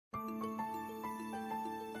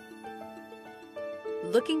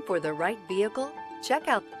Looking for the right vehicle? Check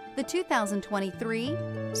out the 2023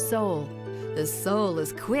 Soul. The Soul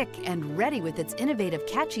is quick and ready with its innovative,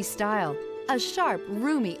 catchy style, a sharp,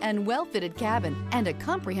 roomy, and well-fitted cabin, and a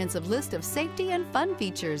comprehensive list of safety and fun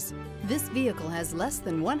features. This vehicle has less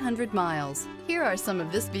than 100 miles. Here are some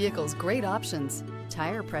of this vehicle's great options: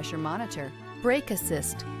 tire pressure monitor, brake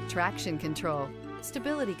assist, traction control,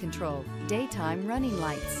 stability control, daytime running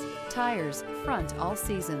lights, tires front all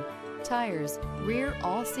season, tires rear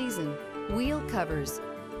all season, wheel covers,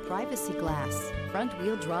 privacy glass, front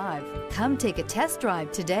wheel drive. Come take a test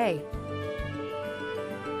drive today.